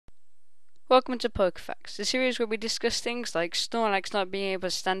Welcome to PokeFacts, the series where we discuss things like Snorlax not being able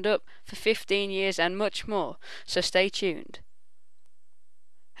to stand up for 15 years and much more, so stay tuned.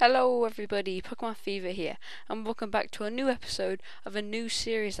 Hello everybody, Pokemon Fever here, and welcome back to a new episode of a new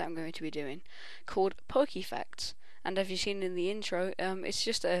series that I'm going to be doing, called PokeFacts. And as you've seen in the intro, it's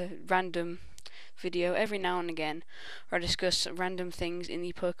just a random video every now and again, where I discuss random things in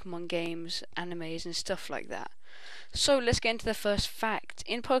the Pokemon games, animes and stuff like that. So let's get into the first fact.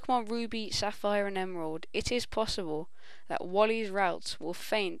 In Pokemon Ruby, Sapphire and Emerald, it is possible that Wally's routes will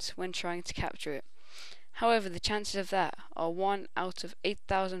faint when trying to capture it. However, the chances of that are 1 out of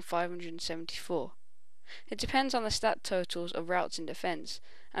 8,574. It depends on the stat totals of routes in defense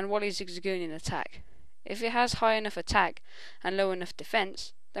and Wally's Zigzagoon attack. If it has high enough attack and low enough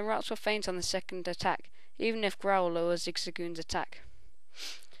defense, then routes will faint on the second attack, even if Growl lowers Zigzagoon's attack.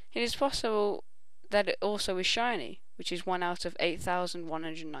 It is possible that it also is shiny, which is 1 out of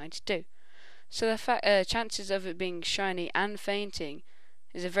 8,192. So the chances of it being shiny and fainting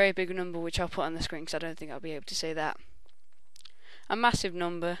is a very big number, which I'll put on the screen because I don't think I'll be able to say that. A massive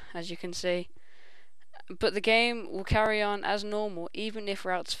number, as you can see. But the game will carry on as normal even if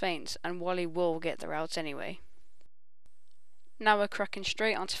routes faints, and Wally will get the routes anyway. Now we're cracking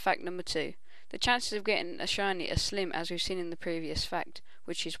straight onto fact number 2. The chances of getting a shiny are slim, as we've seen in the previous fact,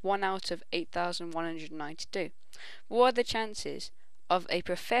 which is 1 out of 8,192. But what are the chances of a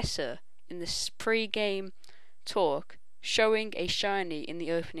professor in this pre-game talk showing a shiny in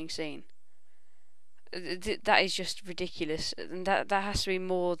the opening scene? That is just ridiculous, and that has to be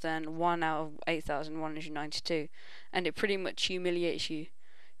more than 1 out of 8,192, and it pretty much humiliates you,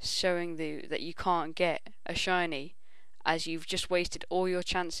 showing that you can't get a shiny, as you've just wasted all your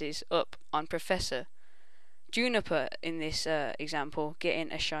chances up on Professor Juniper in this example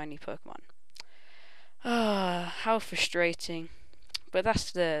getting a shiny Pokemon. How frustrating. But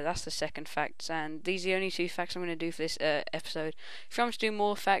that's the second fact, and these are the only 2 facts I'm going to do for this episode. If you want me to do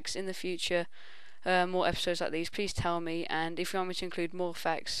more facts in the future, more episodes like these, please tell me, and if you want me to include more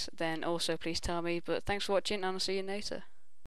facts, then also please tell me. But thanks for watching, and I'll see you later.